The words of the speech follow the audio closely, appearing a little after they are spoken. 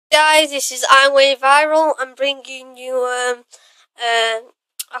Guys, this is I'm Way Viral. I'm bringing you a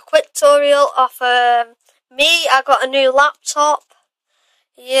quick tutorial of me. I got a new laptop.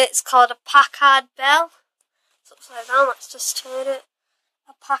 Yeah, it's called a Packard Bell. It's upside down. Let's just turn it.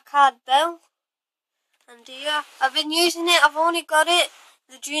 A Packard Bell. And yeah, I've been using it. I've only got it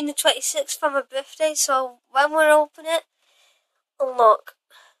June the 26th for my birthday. So when we open it, look,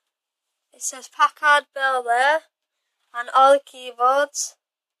 it says Packard Bell there, and all the keyboards.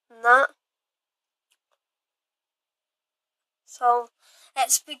 That. So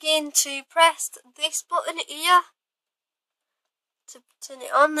let's begin to press this button here to turn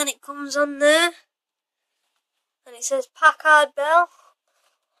it on. Then it comes on there and it says Packard Bell.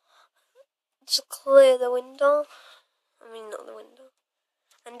 Just clear the window. I mean, not the window.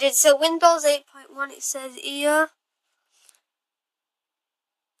 And it's a Windows 8.1. It says here.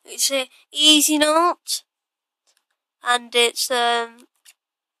 It's a Easy Note, and it's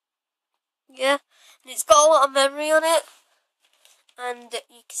yeah, and it's got a lot of memory on it, and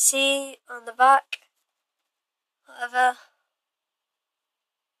you can see on the back, whatever.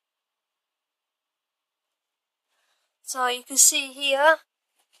 So you can see here,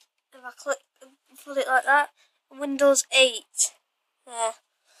 if I click and put it like that, Windows 8 there.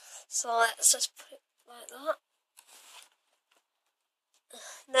 So let's just put it like that.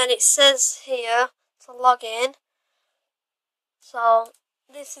 And then it says here to log in. So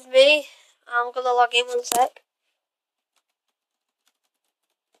this is me. I'm gonna log in 1 sec.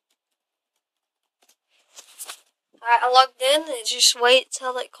 Alright, I logged in. Just wait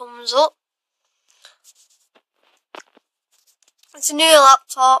till it comes up. It's a new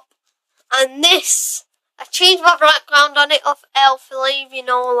laptop, and this, I changed my background on it off Elf, you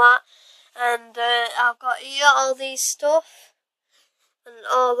know all that, and I've got here all these stuff and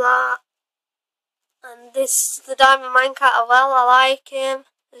all that, and this the Diamond Minecart as well. I like him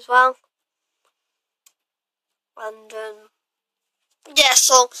as well. And yeah,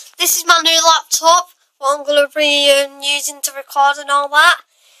 so this is my new laptop, what I'm going to be using to record and all that,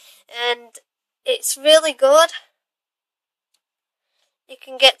 and it's really good. You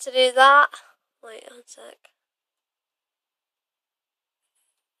can get to do that. Wait 1 sec.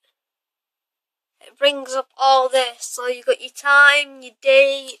 It brings up all this, so you got your time, your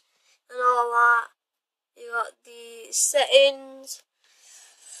date, and all that. You got the settings,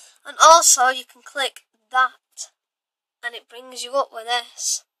 and also you can click that, and it brings you up with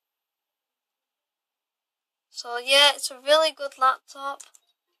this. So yeah, it's a really good laptop.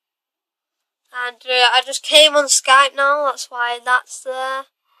 And I just came on Skype now, that's why that's there.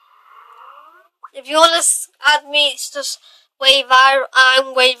 If you want to add me, it's just Wave Viral.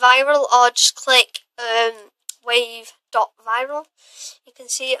 I'm Wave Viral, or just click wave.viral. You can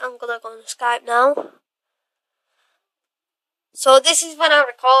see it. I'm gonna go on Skype now. So this is when I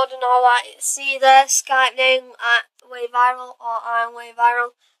record and all that. See there, Skype name at Wave Viral, or I'm Wave Viral.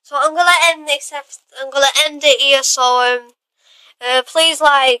 So I'm gonna end this episode. I'm gonna end it here. So please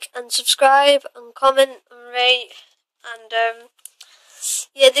like and subscribe and comment and rate. And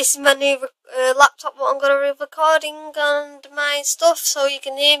yeah, this is my new laptop, what I'm going to be recording and my stuff, so you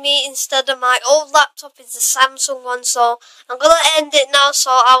can hear me instead of my old laptop is the Samsung one. So I'm going to end it now, so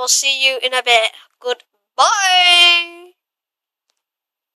I will see you in a bit. Goodbye.